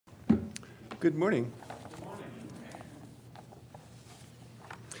Good morning.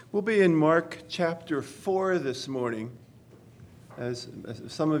 We'll be in Mark chapter 4 this morning. As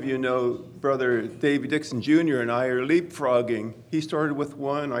some of you know, Brother David Dixon Jr. and I are leapfrogging. He started with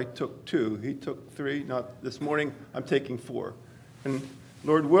 1, I took 2. He took 3. Not this morning, I'm taking 4. And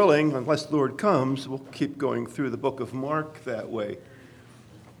Lord willing, unless the Lord comes, we'll keep going through the book of Mark that way.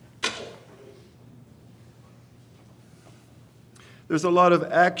 There's a lot of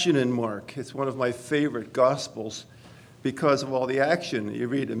action in Mark. It's one of my favorite Gospels because of all the action. You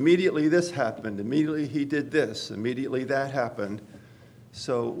read, immediately this happened, immediately he did this, immediately that happened.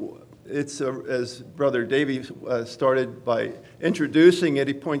 So it's, as Brother Davey started by introducing it,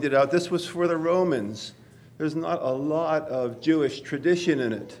 he pointed out this was for the Romans. There's not a lot of Jewish tradition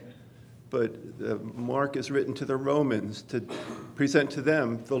in it, but Mark is written to the Romans to present to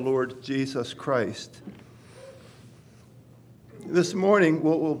them the Lord Jesus Christ. This morning,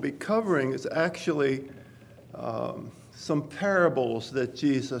 what we'll be covering is actually some parables that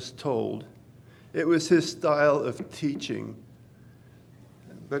Jesus told. It was his style of teaching.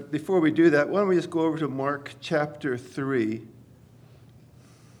 But before we do that, why don't we just go over to Mark chapter 3.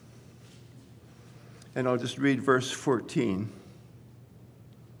 And I'll just read verse 14.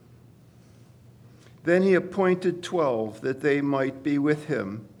 Then he appointed 12 that they might be with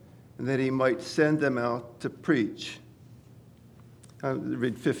him, and that he might send them out to preach. I'll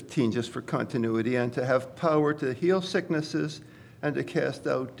read 15 just for continuity, and to have power to heal sicknesses and to cast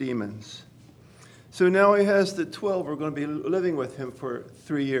out demons. So now he has the 12 who are going to be living with him for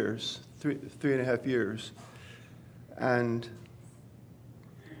 3 years, three and a half years. And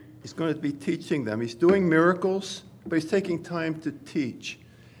he's going to be teaching them. He's doing miracles, but he's taking time to teach.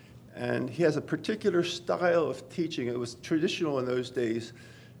 And he has a particular style of teaching. It was traditional in those days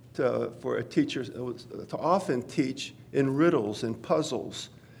for a teacher to often teach in riddles and puzzles.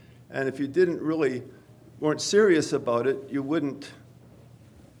 And if you weren't serious about it, you wouldn't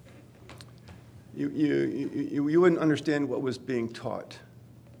understand what was being taught.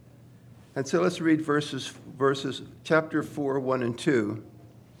 And so let's read verses chapter 4, 1 and 2.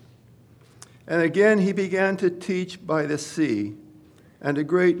 And again he began to teach by the sea, and a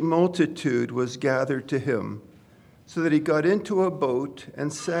great multitude was gathered to him, so that he got into a boat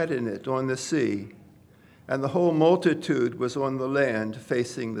and sat in it on the sea. And the whole multitude was on the land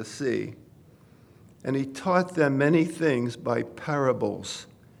facing the sea. And he taught them many things by parables,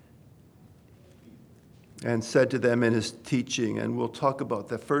 and said to them in his teaching, and we'll talk about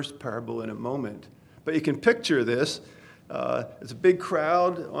the first parable in a moment. But you can picture this. It's a big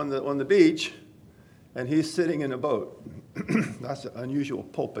crowd on the beach, and he's sitting in a boat. That's an unusual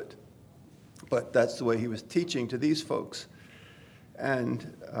pulpit. But that's the way he was teaching to these folks. And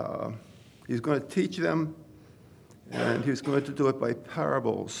he's going to teach them, and he's going to do it by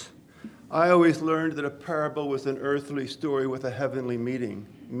parables. I always learned that a parable was an earthly story with a heavenly meaning.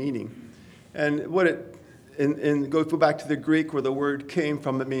 And what go back to the Greek where the word came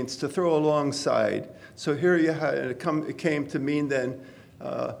from, it means to throw alongside. So here you had, it came to mean then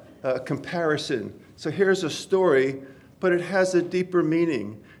a comparison. So here's a story, but it has a deeper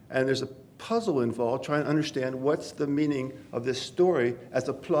meaning. And there's a puzzle involved trying to understand what's the meaning of this story as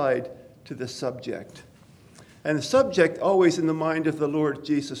applied to the subject. And the subject always in the mind of the Lord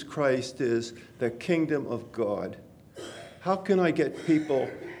Jesus Christ is the kingdom of God. How can I get people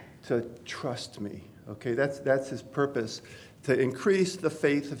to trust me? Okay, that's his purpose, to increase the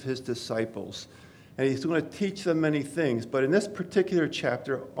faith of his disciples. And he's going to teach them many things, but in this particular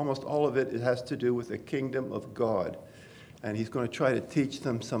chapter, almost all of it has to do with the kingdom of God. And he's going to try to teach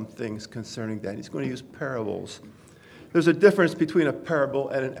them some things concerning that. He's going to use parables. There's a difference between a parable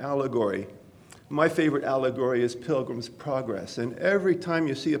and an allegory. My favorite allegory is Pilgrim's Progress. And every time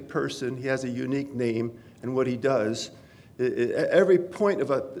you see a person, he has a unique name and what he does. Every point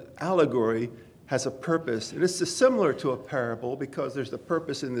of an allegory has a purpose. And it's similar to a parable because there's the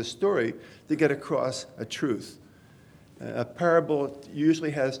purpose in this story to get across a truth. A parable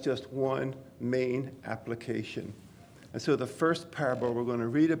usually has just one main application. And so the first parable we're going to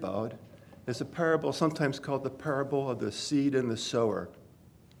read about is a parable sometimes called the parable of the seed and the sower.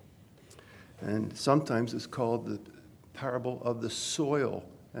 And sometimes it's called the parable of the soil.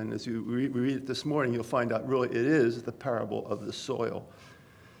 And as you read it this morning, you'll find out really it is the parable of the soil.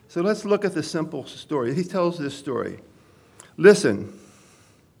 So let's look at the simple story. He tells this story. Listen,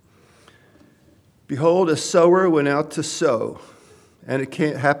 behold, a sower went out to sow. And it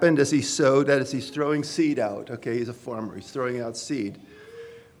happened as he sowed, that is, he's throwing seed out. Okay, he's a farmer. He's throwing out seed.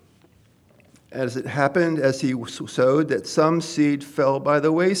 As it happened as he sowed, that some seed fell by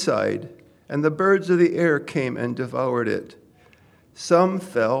the wayside, and the birds of the air came and devoured it. Some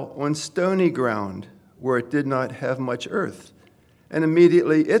fell on stony ground, where it did not have much earth, and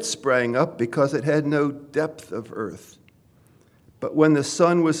immediately it sprang up because it had no depth of earth. But when the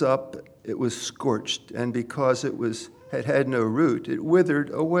sun was up, it was scorched, and because it had no root, it withered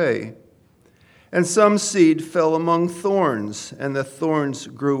away. And some seed fell among thorns, and the thorns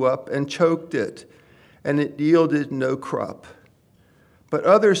grew up and choked it, and it yielded no crop. But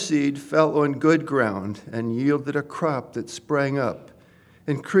other seed fell on good ground and yielded a crop that sprang up,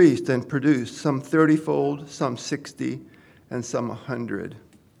 increased, and produced some 30-fold, some 60, and some 100.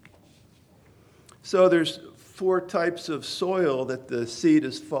 So there's 4 types of soil that the seed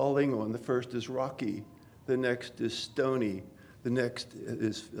is falling on. The first is rocky. The next is stony. The next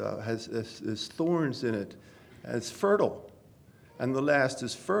has thorns in it. And it's fertile. And the last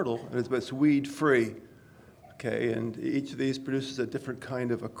is fertile, but it's weed-free. Okay, and each of these produces a different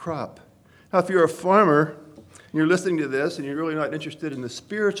kind of a crop. Now, if you're a farmer and you're listening to this and you're really not interested in the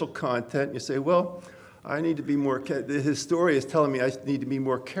spiritual content, you say, well, I need to be more, his story is telling me I need to be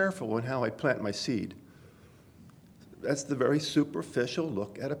more careful in how I plant my seed. That's the very superficial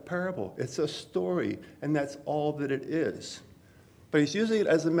look at a parable. It's a story, and that's all that it is. But he's using it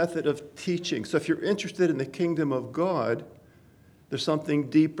as a method of teaching. So if you're interested in the kingdom of God, there's something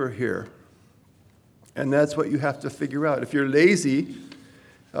deeper here. And that's what you have to figure out. If you're lazy,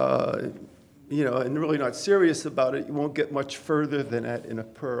 and really not serious about it, you won't get much further than that in a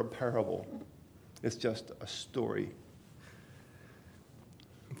parable. It's just a story.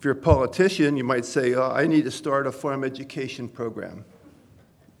 If you're a politician, you might say, I need to start a farm education program.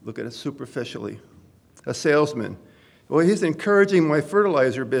 Look at it superficially. A salesman, well, he's encouraging my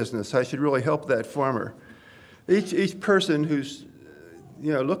fertilizer business. I should really help that farmer. Each person who's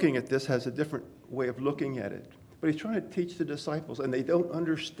looking at this has a different way of looking at it. But he's trying to teach the disciples, and they don't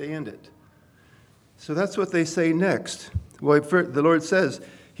understand it. So that's what they say next. Well, the Lord says,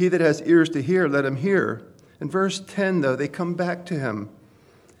 he that has ears to hear, let him hear. In verse 10, though, they come back to him.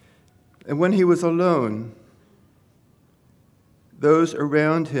 And when he was alone, those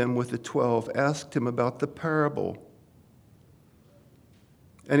around him with the 12 asked him about the parable.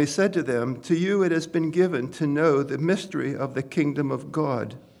 And he said to them, to you it has been given to know the mystery of the kingdom of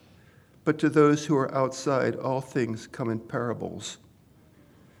God. But to those who are outside, all things come in parables,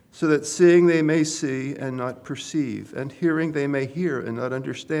 so that seeing they may see and not perceive, and hearing they may hear and not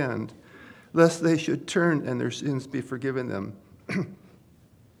understand, lest they should turn and their sins be forgiven them.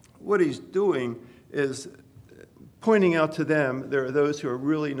 What he's doing is pointing out to them there are those who are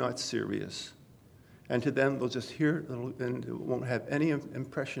really not serious. And to them, they'll just hear it and it won't have any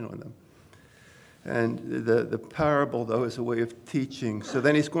impression on them. And the parable, though, is a way of teaching. So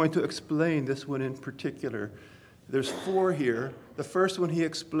then he's going to explain this one in particular. There's 4 here. The first one he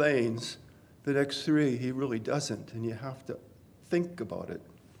explains. The next 3 he really doesn't, and you have to think about it.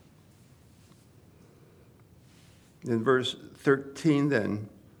 In verse 13 then,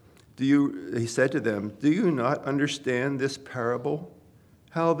 he said to them, do you not understand this parable?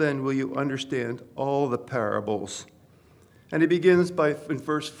 How then will you understand all the parables? And he begins in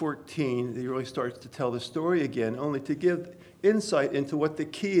verse 14, he really starts to tell the story again, only to give insight into what the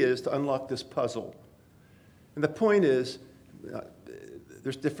key is to unlock this puzzle. And the point is,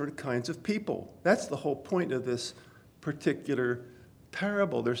 there's different kinds of people. That's the whole point of this particular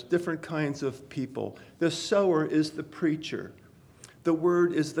parable. There's different kinds of people. The sower is the preacher. The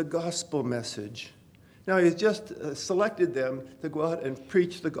word is the gospel message. Now, he's just selected them to go out and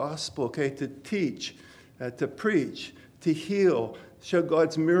preach the gospel, to teach, to preach, to heal, show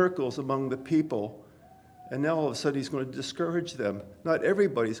God's miracles among the people. And now all of a sudden he's going to discourage them. Not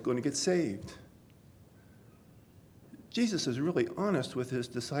everybody's going to get saved. Jesus is really honest with his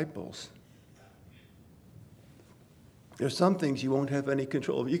disciples. There's some things you won't have any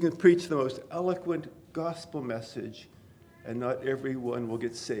control of. You can preach the most eloquent gospel message, and not everyone will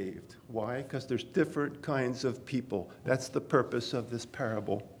get saved. Why? Because there's different kinds of people. That's the purpose of this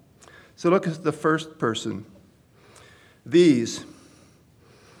parable. So look at the first person. These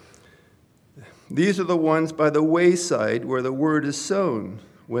are the ones by the wayside where the word is sown.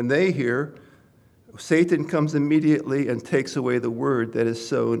 When they hear, Satan comes immediately and takes away the word that is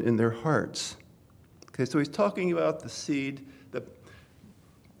sown in their hearts. Okay, so he's talking about the seed.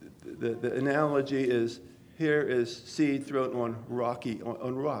 The analogy is, here is seed thrown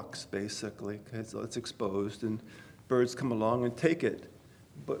on rocks, basically. Okay, so it's exposed, and birds come along and take it.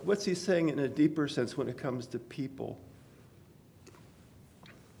 But what's he saying in a deeper sense when it comes to people?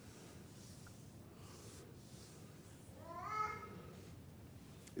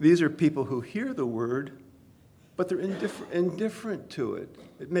 These are people who hear the word, but they're indifferent to it.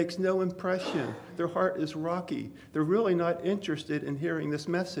 It makes no impression. Their heart is rocky. They're really not interested in hearing this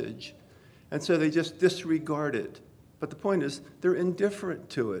message. And so they just disregard it. But the point is, they're indifferent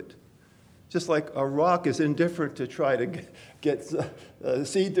to it. Just like a rock is indifferent to try to get a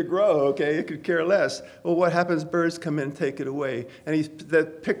seed to grow, okay? It could care less. Well, what happens? Birds come in and take it away. And the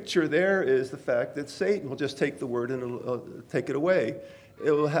picture there is the fact that Satan will just take the word and take it away.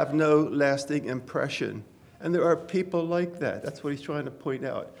 It will have no lasting impression. And there are people like that. That's what he's trying to point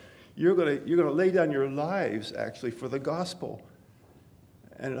out. You're going to lay down your lives, actually, for the gospel.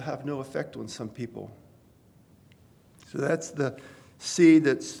 And it'll have no effect on some people. So that's the seed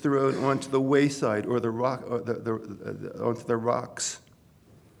that's thrown onto the wayside or the rock, or onto the rocks.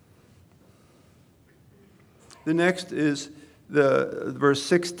 The next is the verse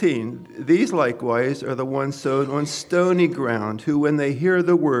 16. These likewise are the ones sown on stony ground, who when they hear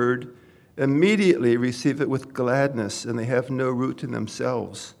the word, immediately receive it with gladness, and they have no root in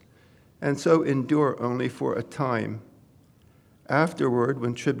themselves, and so endure only for a time. Afterward,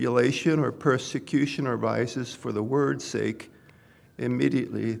 when tribulation or persecution arises for the word's sake,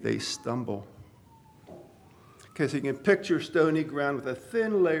 immediately they stumble. Okay, so you can picture stony ground with a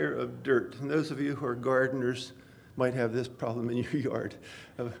thin layer of dirt. And those of you who are gardeners might have this problem in your yard.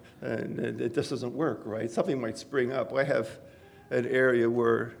 And it just doesn't work, right? Something might spring up. I have an area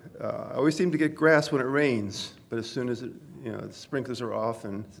where I always seem to get grass when it rains, but as soon as the sprinklers are off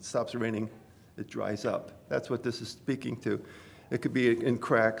and it stops raining, it dries up. That's what this is speaking to. It could be in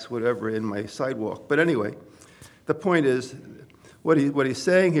cracks, whatever, in my sidewalk. But anyway, the point is, what he's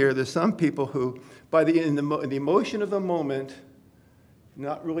saying here, there's some people who, in the emotion of the moment,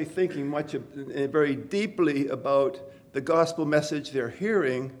 not really thinking much very deeply about the gospel message they're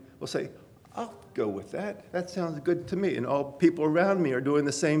hearing, will say, I'll go with that. That sounds good to me. And all people around me are doing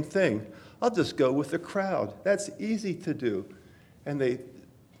the same thing. I'll just go with the crowd. That's easy to do. And they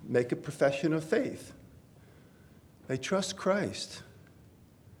make a profession of faith. They trust Christ.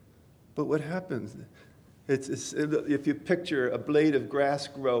 But what happens? If you picture a blade of grass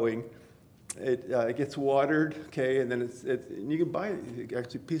growing, it gets watered, okay, and then you can buy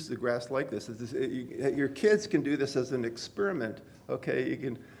actually pieces of grass like this. Your kids can do this as an experiment, okay? You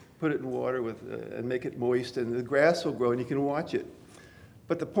can put it in water and make it moist, and the grass will grow, and you can watch it.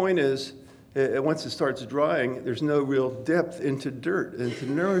 But the point is, once it starts drying, there's no real depth into dirt, into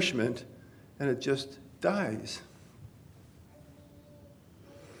nourishment, and it just dies.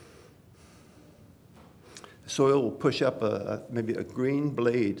 Soil will push up maybe a green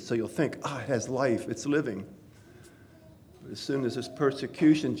blade, so you'll think, it has life, it's living. But as soon as there's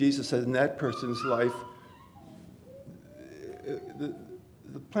persecution, Jesus says in that person's life,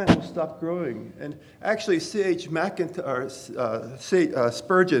 the plant will stop growing. And actually, Spurgeon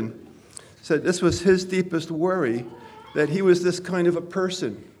said this was his deepest worry, that he was this kind of a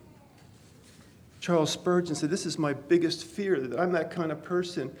person. Charles Spurgeon said, this is my biggest fear, that I'm that kind of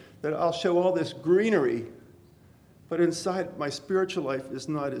person, that I'll show all this greenery, but inside, my spiritual life is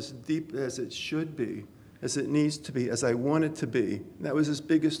not as deep as it should be, as it needs to be, as I want it to be. And that was his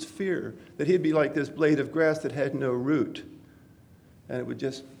biggest fear, that he'd be like this blade of grass that had no root. And it would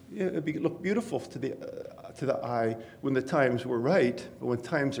just look beautiful to the eye when the times were right, but when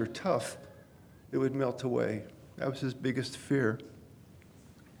times are tough, it would melt away. That was his biggest fear.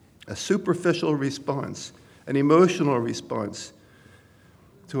 A superficial response, an emotional response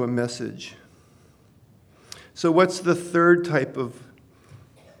to a message. So what's the third type of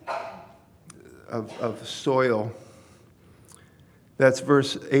soil? That's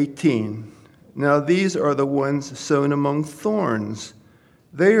verse 18. Now these are the ones sown among thorns.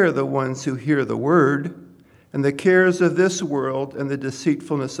 They are the ones who hear the word, and the cares of this world and the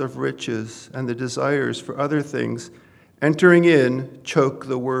deceitfulness of riches and the desires for other things, entering in, choke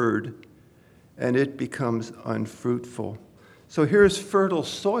the word, and it becomes unfruitful. So here's fertile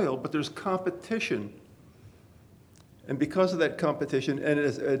soil, but there's competition. And because of that competition, and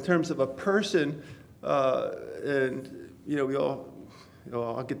in terms of a person, I'll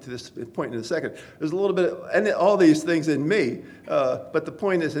get to this point in a second. There's a little bit of all these things in me, but the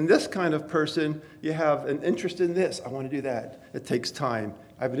point is, in this kind of person, you have an interest in this. I want to do that. It takes time.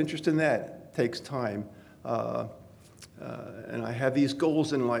 I have an interest in that. It takes time. And I have these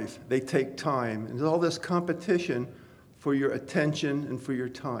goals in life. They take time. And there's all this competition for your attention and for your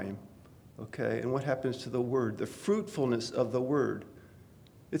time. Okay, and what happens to the word? The fruitfulness of the word.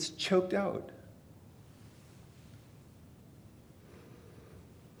 It's choked out.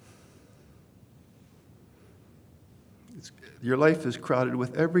 Your life is crowded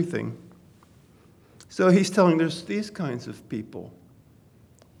with everything. So he's telling there's these kinds of people.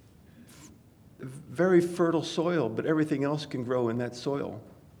 very fertile soil, but everything else can grow in that soil.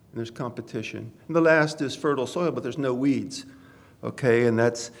 And there's competition. And the last is fertile soil, but there's no weeds. Okay, and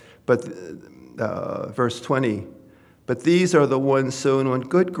verse 20. But these are the ones sown on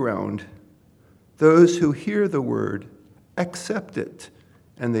good ground, those who hear the word, accept it,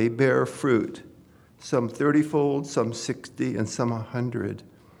 and they bear fruit, some 30-fold, some 60, and some 100.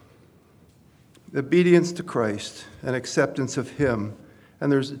 Obedience to Christ and acceptance of him.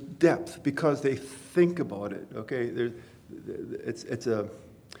 And there's depth because they think about it, okay?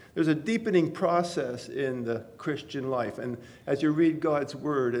 There's a deepening process in the Christian life. And as you read God's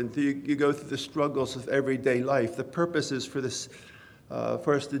word and you go through the struggles of everyday life, the purpose is for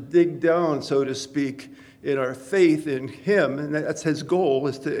us to dig down, so to speak, in our faith in him. And that's his goal,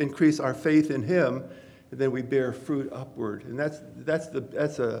 is to increase our faith in him. And then we bear fruit upward. And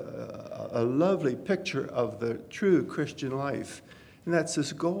that's a lovely picture of the true Christian life. And that's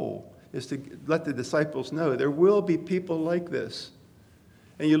his goal, is to let the disciples know there will be people like this.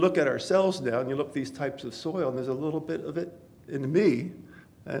 And you look at ourselves now, and you look at these types of soil, and there's a little bit of it in me,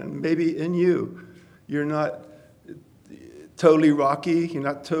 and maybe in you. You're not totally rocky, you're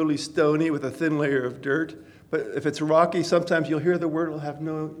not totally stony with a thin layer of dirt. But if it's rocky, sometimes you'll hear the word,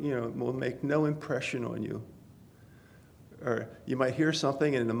 will make no impression on you. Or you might hear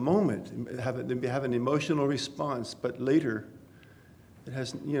something, and in a moment, have an emotional response, but later,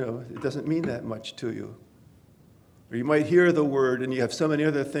 it doesn't mean that much to you. Or you might hear the word and you have so many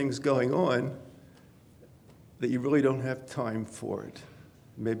other things going on that you really don't have time for it.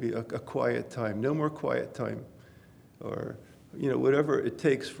 Maybe a quiet time, no more quiet time. Or, whatever it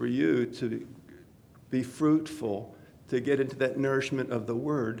takes for you to be fruitful, to get into that nourishment of the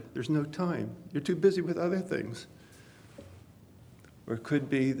word, there's no time. You're too busy with other things. Or it could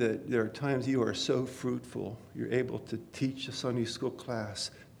be that there are times you are so fruitful, you're able to teach a Sunday school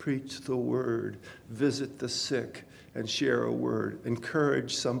class, preach the word, visit the sick, and share a word,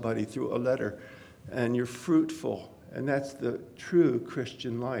 encourage somebody through a letter, and you're fruitful. And that's the true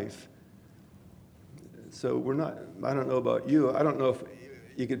Christian life. So I don't know about you, I don't know if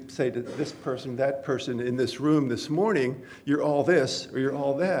you could say to this person, that person in this room this morning, you're all this or you're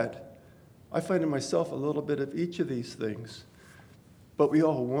all that. I find in myself a little bit of each of these things. But we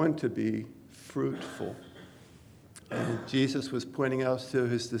all want to be fruitful. And Jesus was pointing out to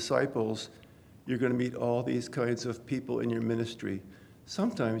his disciples, you're going to meet all these kinds of people in your ministry.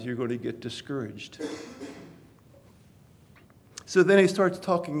 Sometimes you're going to get discouraged. So then he starts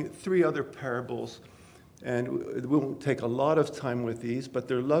talking 3 other parables. And we won't take a lot of time with these, but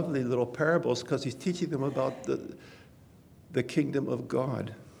they're lovely little parables because he's teaching them about the kingdom of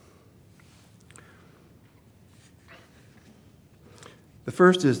God. The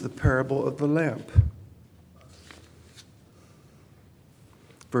first is the parable of the lamp.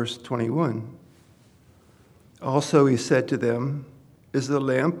 Verse 21. Also he said to them, is the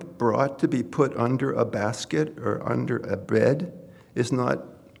lamp brought to be put under a basket or under a bed? Is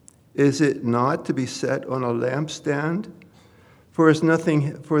it not to be set on a lampstand?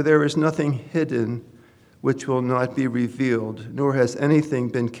 For there is nothing hidden which will not be revealed, nor has anything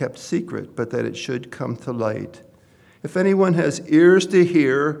been kept secret, but that it should come to light. If anyone has ears to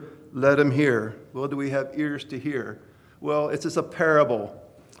hear, let him hear. Well, do we have ears to hear? Well, it's just a parable.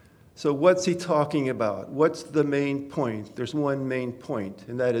 So what's he talking about? What's the main point? There's one main point,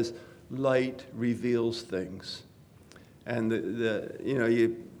 and that is light reveals things. And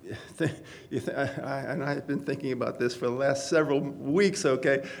and I've been thinking about this for the last several weeks,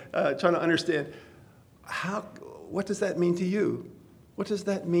 okay, trying to understand what does that mean to you? What does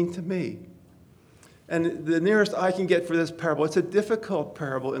that mean to me? And the nearest I can get for this parable, it's a difficult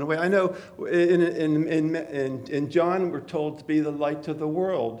parable in a way. I know in John we're told to be the light to the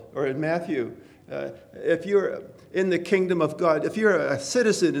world, or in Matthew, if you're in the kingdom of God, if you're a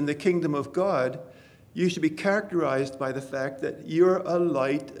citizen in the kingdom of God, you should be characterized by the fact that you're a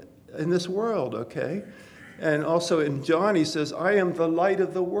light in this world, okay? And also in John, he says, I am the light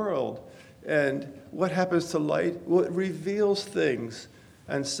of the world. And what happens to light? Well, it reveals things.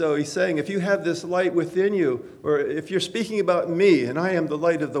 And so he's saying, if you have this light within you, or if you're speaking about me and I am the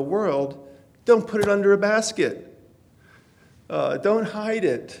light of the world, don't put it under a basket. Don't hide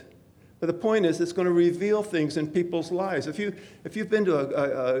it. But the point is, it's going to reveal things in people's lives. If you've been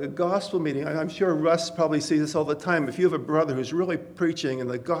to a gospel meeting, I'm sure Russ probably sees this all the time. If you have a brother who's really preaching and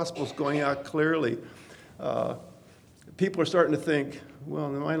the gospel's going out clearly, people are starting to think, well,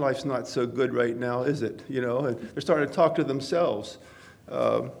 my life's not so good right now, is it? And they're starting to talk to themselves.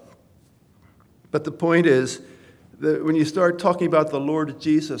 But the point is that when you start talking about the Lord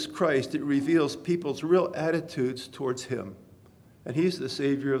Jesus Christ, it reveals people's real attitudes towards him. And he's the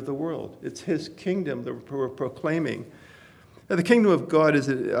Savior of the world. It's his kingdom that we're proclaiming. Now, the kingdom of God is...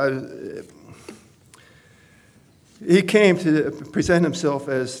 he came to present himself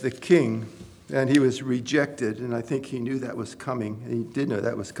as the king, and he was rejected, and I think he knew that was coming. He did know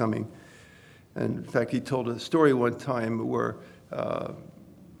that was coming. And in fact, he told a story one time where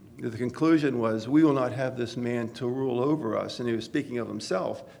the conclusion was, we will not have this man to rule over us. And he was speaking of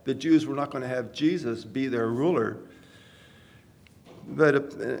himself. The Jews were not going to have Jesus be their ruler.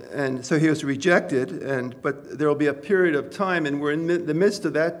 And so he was rejected, but there will be a period of time, and we're in the midst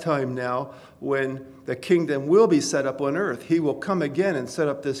of that time now, when the kingdom will be set up on earth. He will come again and set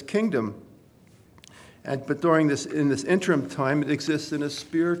up this kingdom. But in this interim time, it exists in a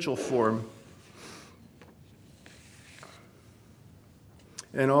spiritual form.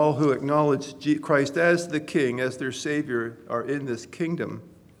 And all who acknowledge Christ as the King, as their Savior, are in this kingdom.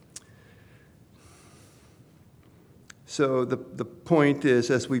 So the point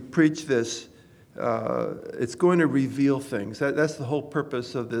is, as we preach this, it's going to reveal things. That's the whole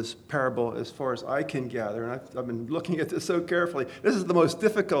purpose of this parable, as far as I can gather. And I've been looking at this so carefully. This is the most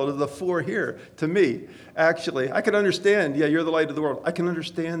difficult of the four here, to me, actually. I can understand, you're the light of the world. I can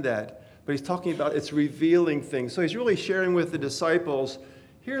understand that. But he's talking about it's revealing things. So he's really sharing with the disciples,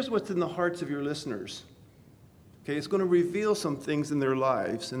 here's what's in the hearts of your listeners. Okay, it's going to reveal some things in their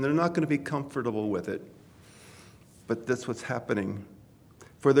lives, and they're not going to be comfortable with it. But that's what's happening.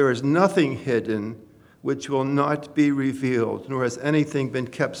 For there is nothing hidden which will not be revealed, nor has anything been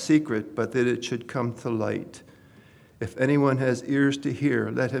kept secret, but that it should come to light. If anyone has ears to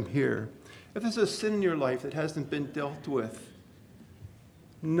hear, let him hear. If there's a sin in your life that hasn't been dealt with,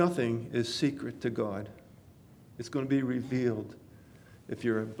 nothing is secret to God. It's going to be revealed. If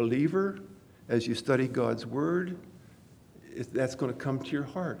you're a believer, as you study God's word, that's going to come to your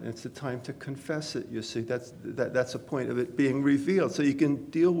heart. And it's the time to confess it, you see. That's the point of it being revealed, so you can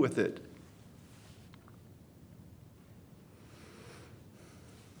deal with it.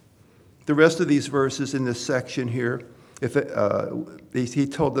 The rest of these verses in this section here, he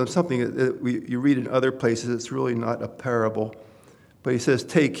told them something that you read in other places. It's really not a parable. But he says,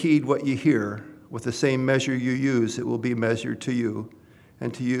 take heed what you hear. With the same measure you use, it will be measured to you.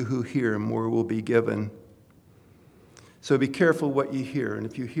 And to you who hear, more will be given. So be careful what you hear. And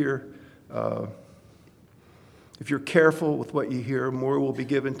if you're careful with what you hear, more will be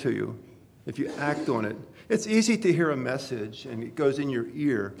given to you. If you act on it. It's easy to hear a message and it goes in your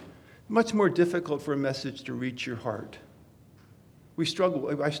ear. Much more difficult for a message to reach your heart. I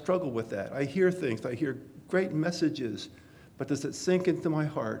struggle with that. I hear things. I hear great messages. But does it sink into my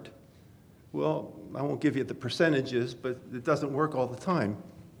heart? Well, I won't give you the percentages, but it doesn't work all the time.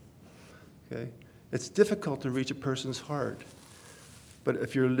 Okay? It's difficult to reach a person's heart. But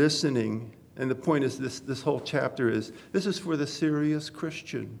if you're listening, and the point is this whole chapter is, this is for the serious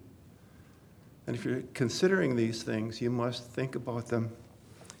Christian. And if you're considering these things, you must think about them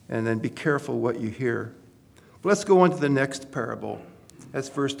and then be careful what you hear. But let's go on to the next parable. That's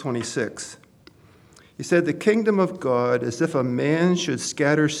verse 26. He said, the kingdom of God is if a man should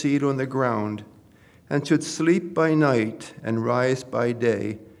scatter seed on the ground and should sleep by night and rise by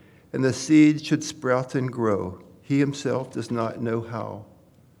day, and the seed should sprout and grow. He himself does not know how.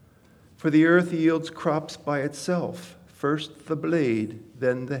 For the earth yields crops by itself, first the blade,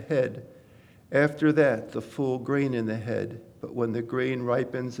 then the head. After that, the full grain in the head. But when the grain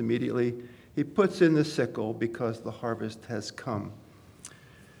ripens immediately, he puts in the sickle because the harvest has come.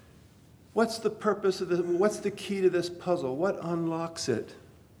 What's the purpose of this? What's the key to this puzzle? What unlocks it?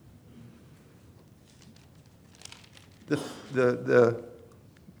 The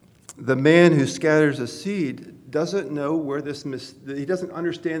man who scatters a seed doesn't know where he doesn't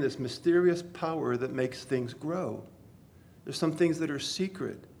understand this mysterious power that makes things grow. There's some things that are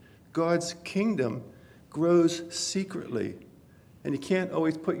secret. God's kingdom grows secretly. And you can't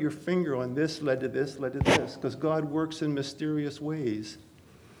always put your finger on this led to this, led to this, because God works in mysterious ways.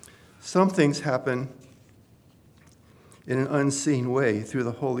 Some things happen in an unseen way through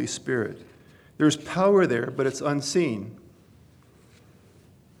the Holy Spirit. There's power there, but it's unseen.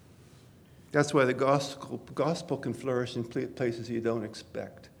 That's why the gospel can flourish in places you don't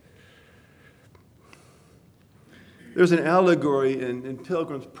expect. There's an allegory in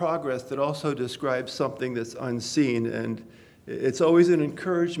Pilgrim's Progress that also describes something that's unseen, and it's always an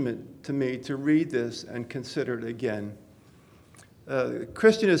encouragement to me to read this and consider it again.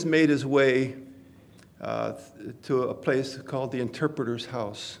 Christian has made his way to a place called the Interpreter's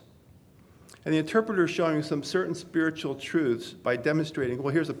House. And the interpreter is showing some certain spiritual truths by demonstrating,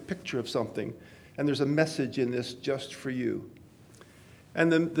 well, here's a picture of something, and there's a message in this just for you.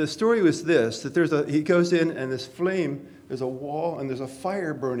 And the story was this, that he goes in and this flame, there's a wall and there's a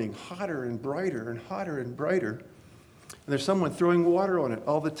fire burning hotter and brighter and hotter and brighter. And there's someone throwing water on it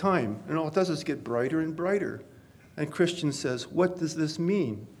all the time. And all it does is get brighter and brighter. And Christian says, what does this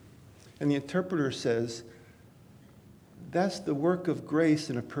mean? And the interpreter says, that's the work of grace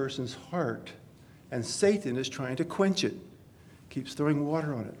in a person's heart. And Satan is trying to quench it. Keeps throwing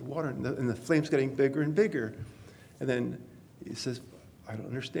water on it, and the flame's getting bigger and bigger. And then he says, I don't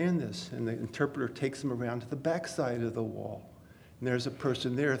understand this. And the interpreter takes him around to the backside of the wall. And there's a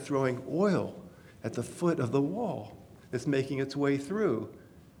person there throwing oil at the foot of the wall that's making its way through.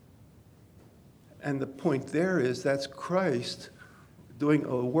 And the point there is that's Christ doing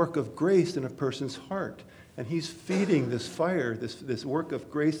a work of grace in a person's heart. And he's feeding this fire, this work of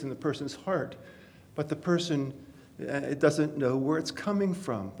grace in the person's heart. But the person it doesn't know where it's coming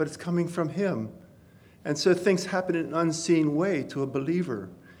from, but it's coming from him. And so things happen in an unseen way to a believer.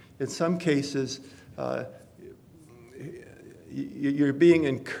 In some cases, you're being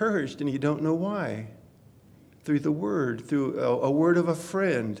encouraged and you don't know why. Through the word, through a word of a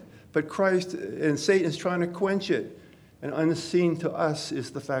friend. But Christ and Satan is trying to quench it. And unseen to us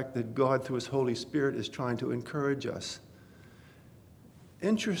is the fact that God, through his Holy Spirit, is trying to encourage us.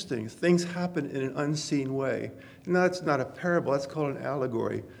 Interesting. Things happen in an unseen way. And that's not a parable. That's called an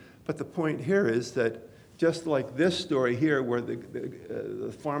allegory. But the point here is that just like this story here where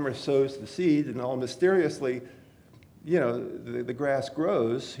the farmer sows the seed and all mysteriously, the grass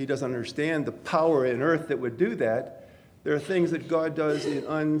grows. He doesn't understand the power in earth that would do that. There are things that God does in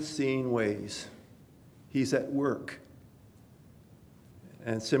unseen ways. He's at work.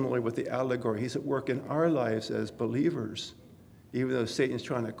 And similarly with the allegory, he's at work in our lives as believers. Even though Satan's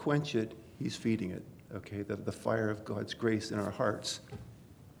trying to quench it, he's feeding it, okay? The fire of God's grace in our hearts.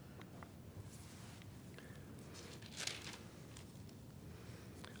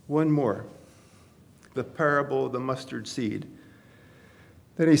 One more. The parable of the mustard seed.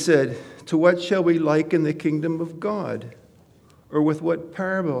 Then he said, to what shall we liken the kingdom of God? Or with what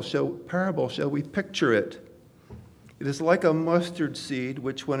parable shall we picture it? It is like a mustard seed,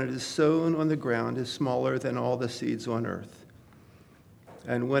 which when it is sown on the ground is smaller than all the seeds on earth.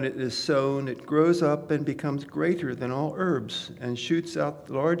 And when it is sown, it grows up and becomes greater than all herbs and shoots out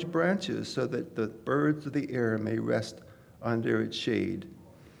large branches so that the birds of the air may rest under its shade.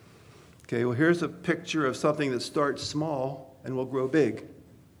 Okay, well, here's a picture of something that starts small and will grow big.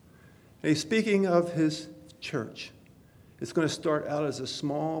 And he's speaking of his church. It's going to start out as a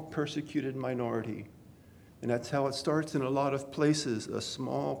small, persecuted minority. And that's how it starts in a lot of places, a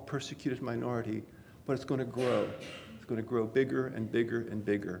small, persecuted minority. But it's going to grow. It's going to grow bigger and bigger and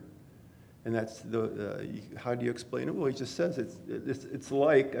bigger. And that's how do you explain it? Well, he just says it's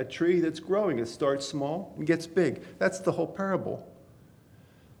like a tree that's growing. It starts small and gets big. That's the whole parable.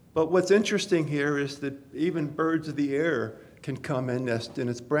 But what's interesting here is that even birds of the air can come and nest in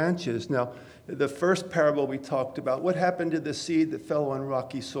its branches. Now, the first parable we talked about, what happened to the seed that fell on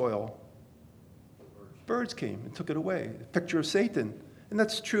rocky soil? Birds came and took it away. A picture of Satan. And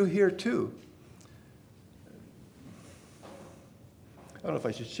that's true here too. I don't know if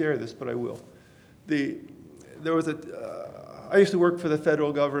I should share this, but I will. I used to work for the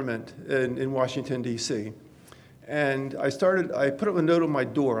federal government in Washington, D.C. And I put up a note on my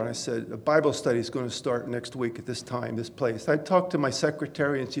door, and I said, a Bible study is going to start next week at this time, this place. I talked to my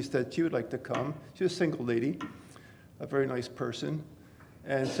secretary, and she said she would like to come. She was a single lady, a very nice person.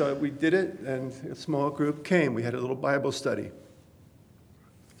 And so we did it, and a small group came. We had a little Bible study.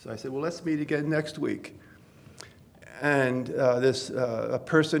 So I said, well, let's meet again next week. And a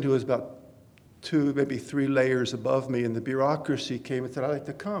person who was about 2, maybe 3 layers above me in the bureaucracy came and said, I'd like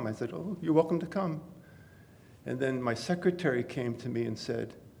to come. I said, oh, you're welcome to come. And then my secretary came to me and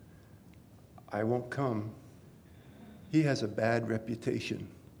said, I won't come. He has a bad reputation.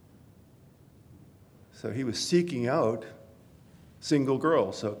 So he was seeking out single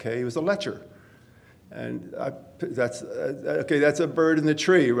girls, okay? He was a lecher. And that's a bird in the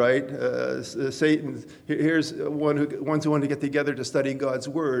tree, right? Satan, here's ones who want to get together to study God's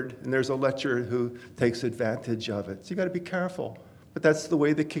word, and there's a lecher who takes advantage of it. So you got to be careful. But that's the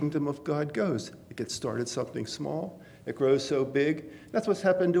way the kingdom of God goes. It gets started something small. It grows so big. That's what's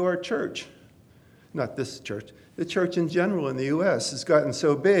happened to our church. Not this church. The church in general in the U.S. has gotten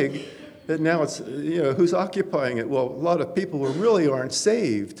so big that now it's, who's occupying it? Well, a lot of people who really aren't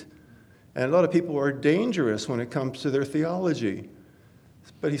saved. And a lot of people are dangerous when it comes to their theology.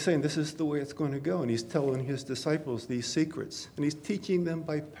 But he's saying this is the way it's going to go. And he's telling his disciples these secrets. And he's teaching them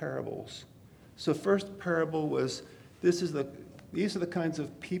by parables. So first parable was, these are the kinds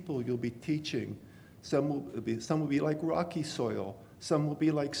of people you'll be teaching. Some will be like rocky soil. Some will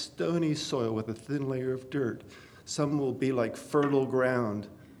be like stony soil with a thin layer of dirt. Some will be like fertile ground,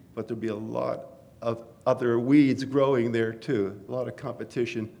 but there'll be a lot of other weeds growing there too. A lot of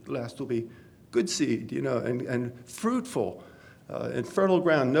competition. The last will be good seed, and fruitful and fertile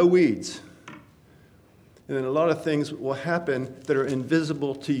ground, no weeds. And then a lot of things will happen that are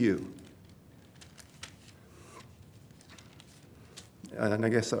invisible to you. And I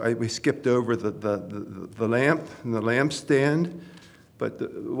guess we skipped over the lamp and the lampstand. But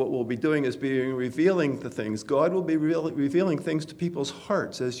what we'll be doing is revealing the things. God will be revealing things to people's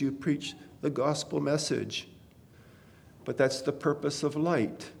hearts as you preach the gospel message. But that's the purpose of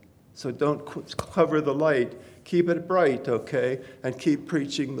light. So don't cover the light. Keep it bright, okay? And keep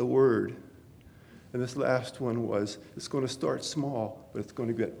preaching the word. And this last one it's going to start small, but it's going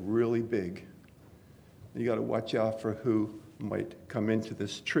to get really big. You got to watch out for who might come into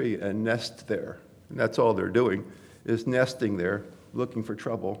this tree and nest there. And that's all they're doing, is nesting there, looking for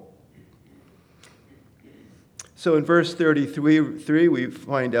trouble. So in verse 33, we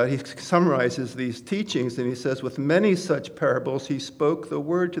find out he summarizes these teachings, and he says, with many such parables he spoke the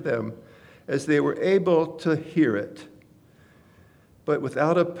word to them as they were able to hear it. But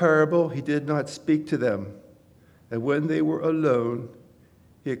without a parable he did not speak to them. And when they were alone,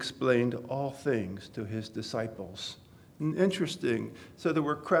 he explained all things to his disciples. Interesting. So there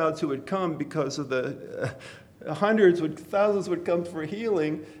were crowds who would come because of the thousands would come for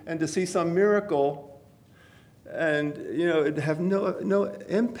healing and to see some miracle, and it'd have no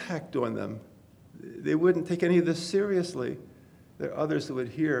impact on them. They wouldn't take any of this seriously. There are others who would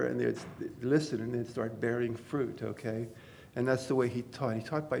hear and they'd listen and they'd start bearing fruit. Okay, and that's the way he taught. He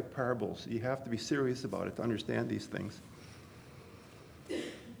taught by parables. You have to be serious about it to understand these things.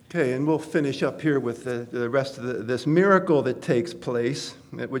 Okay, and we'll finish up here with the rest of this miracle that takes place,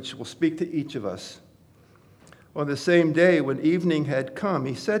 which will speak to each of us. On the same day, when evening had come,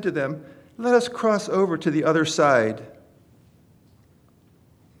 he said to them, let us cross over to the other side.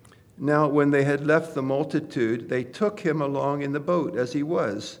 Now, when they had left the multitude, they took him along in the boat as he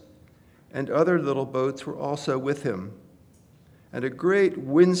was, and other little boats were also with him. And a great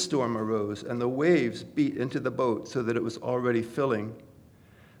windstorm arose, and the waves beat into the boat so that it was already filling.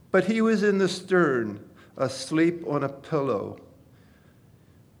 But he was in the stern, asleep on a pillow.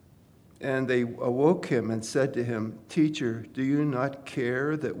 And they awoke him and said to him, Teacher, do you not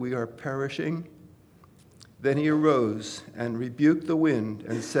care that we are perishing? Then he arose and rebuked the wind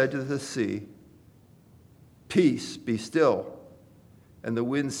and said to the sea, Peace, be still. And the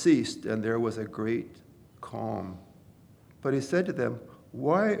wind ceased, and there was a great calm. But he said to them,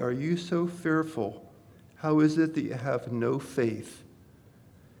 Why are you so fearful? How is it that you have no faith?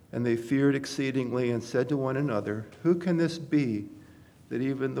 And they feared exceedingly and said to one another, Who can this be, that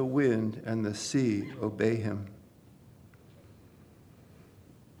even the wind and the sea obey him?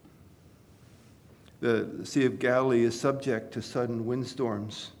 The Sea of Galilee is subject to sudden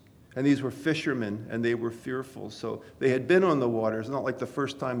windstorms. And these were fishermen, and they were fearful. So they had been on the water. It's not like the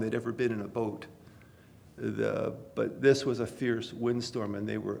first time they'd ever been in a boat. But this was a fierce windstorm, and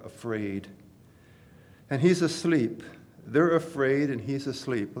they were afraid. And he's asleep. They're afraid, and he's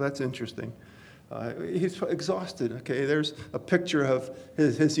asleep. Well, that's interesting. He's exhausted. Okay, there's a picture of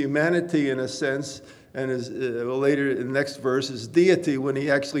his humanity in a sense, and later in the next verse, his deity when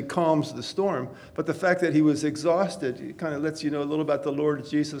he actually calms the storm. But the fact that he was exhausted, it kind of lets you know a little about the Lord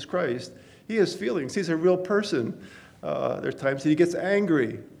Jesus Christ. He has feelings. He's a real person. There are times that he gets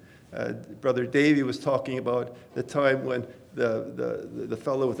angry. Brother Davey was talking about the time when the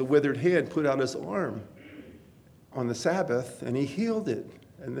fellow with the withered hand put out his arm on the Sabbath, and he healed it.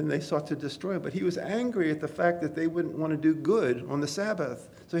 And then they sought to destroy it. But he was angry at the fact that they wouldn't want to do good on the Sabbath.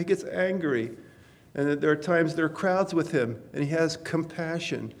 So he gets angry. And there are times there are crowds with him, and he has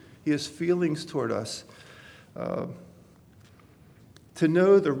compassion. He has feelings toward us. To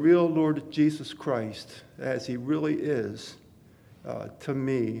know the real Lord Jesus Christ as he really is, to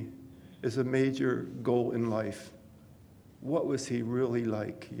me, is a major goal in life. What was he really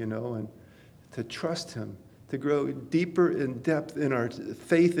like, and to trust him, to grow deeper in depth in our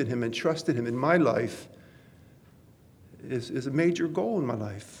faith in him and trust in him in my life is a major goal in my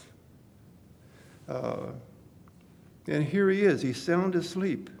life. And here he is. He's sound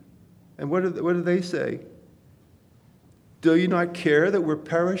asleep. And what do they say? Do you not care that we're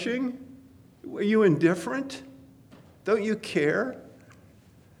perishing? Are you indifferent? Don't you care?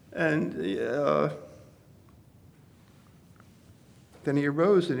 And then he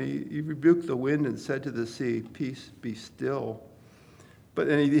arose and he rebuked the wind and said to the sea, Peace, be still. But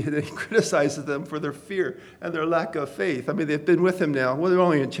then he criticizes them for their fear and their lack of faith. I mean, they've been with him now. Well, they're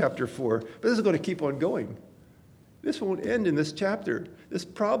only in chapter 4. But this is going to keep on going. This won't end in this chapter. This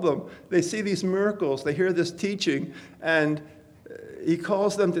problem, they see these miracles, they hear this teaching, and he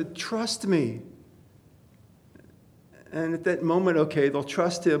calls them to trust me. And at that moment, okay, they'll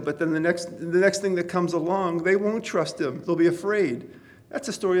trust him, but then the next thing that comes along, they won't trust him. They'll be afraid. That's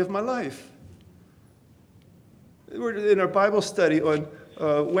the story of my life. We're in our Bible study on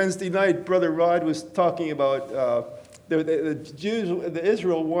Wednesday night. Brother Rod was talking about the Jews,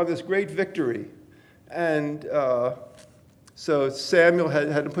 Israel won this great victory. And so Samuel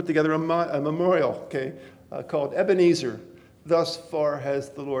had to put together a memorial, okay, called Ebenezer. Thus far has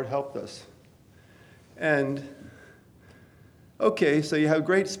the Lord helped us. And, okay, so you have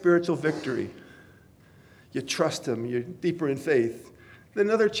great spiritual victory. You trust him. You're deeper in faith. Then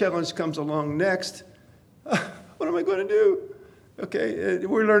another challenge comes along next. What am I going to do? Okay,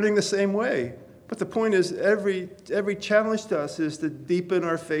 we're learning the same way. But the point is, every challenge to us is to deepen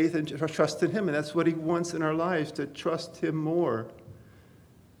our faith and trust in him. And that's what he wants in our lives, to trust him more.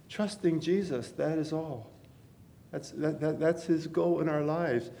 Trusting Jesus, that is all. That's his goal in our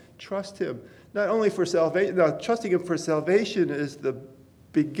lives. Trust him. Not only for salvation, now, trusting him for salvation is the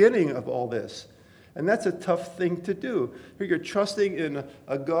beginning of all this. And that's a tough thing to do. You're trusting in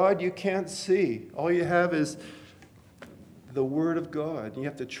a God you can't see. All you have is the Word of God. You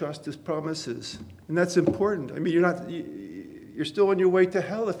have to trust his promises. And that's important. I mean, you're still on your way to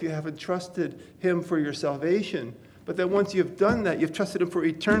hell if you haven't trusted him for your salvation. But then once you've done that, you've trusted him for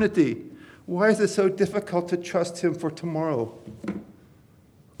eternity. Why is it so difficult to trust him for tomorrow?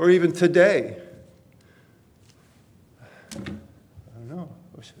 Or even today? I don't know.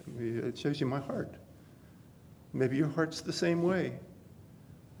 It shows you my heart. Maybe your heart's the same way.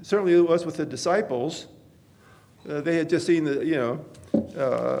 Certainly it was with the disciples. They had just seen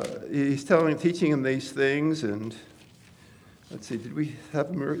he's teaching them these things, and let's see, did we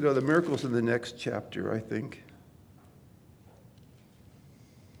have the miracles in the next chapter, I think.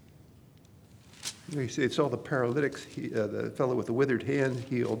 You see, it's all the paralytics, the fellow with the withered hand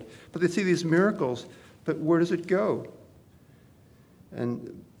healed. But they see these miracles, but where does it go?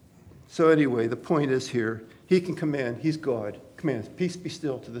 And so anyway, the point is here, he can command, he's God, commands, peace be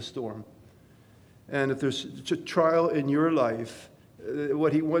still to the storm. And if there's a trial in your life,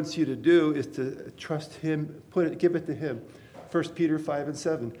 what he wants you to do is to trust him, give it to him. 1 Peter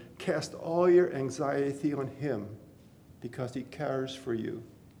 5:7, cast all your anxiety on him because he cares for you.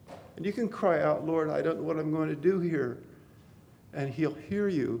 And you can cry out, Lord, I don't know what I'm going to do here. And he'll hear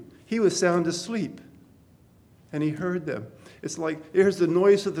you. He was sound asleep, and he heard them. It's like, here's the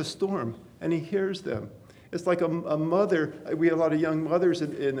noise of the storm, and he hears them. It's like a mother. We have a lot of young mothers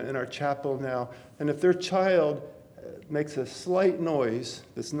in our chapel now, and if their child makes a slight noise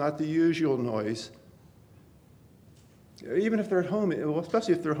that's not the usual noise, even if they're at home,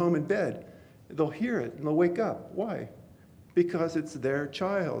 especially if they're home in bed, they'll hear it and they'll wake up. Why? Because it's their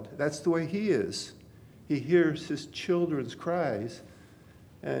child. That's the way he is. He hears his children's cries,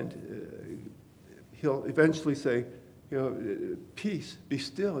 and he'll eventually say, peace, be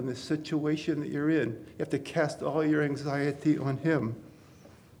still in this situation that you're in. You have to cast all your anxiety on him.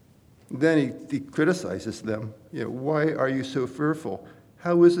 Then he criticizes them. Why are you so fearful?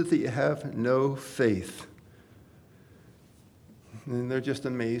 How is it that you have no faith? And they're just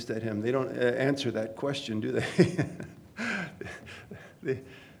amazed at him. They don't answer that question, do they?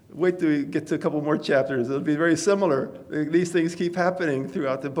 Wait till we get to a couple more chapters. It'll be very similar. These things keep happening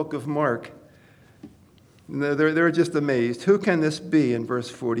throughout the book of Mark. They're just amazed. Who can this be, in verse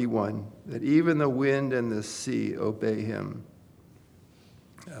 41, that even the wind and the sea obey him?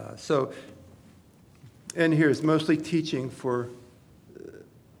 And here's mostly teaching for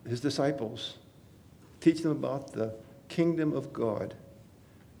his disciples. Teach them about the kingdom of God.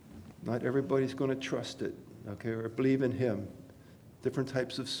 Not everybody's going to trust it, okay, or believe in him. Different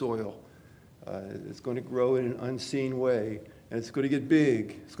types of soil. It's going to grow in an unseen way. And it's going to get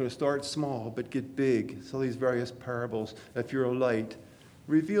big. It's going to start small, but get big. So these various parables. If you're a light,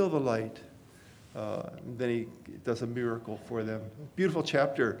 reveal the light. Then he does a miracle for them. Beautiful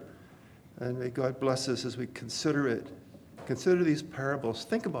chapter. And may God bless us as we consider it. Consider these parables.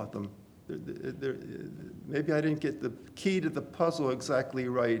 Think about them. Maybe I didn't get the key to the puzzle exactly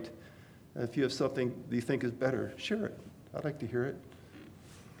right. If you have something that you think is better, share it. I'd like to hear it.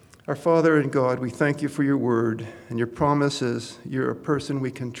 Our Father and God, we thank you for your word and your promises. You're a person we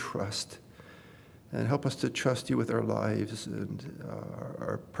can trust. And help us to trust you with our lives and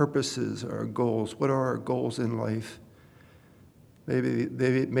our purposes, our goals. What are our goals in life?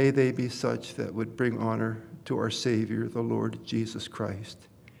 May they be such that would bring honor to our Savior, the Lord Jesus Christ.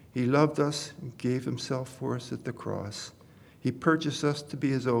 He loved us and gave himself for us at the cross. He purchased us to be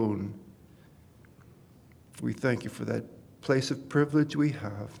his own. We thank you for that place of privilege we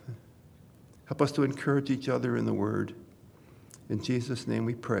have. Help us to encourage each other in the word. In Jesus' name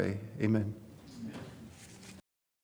we pray. Amen.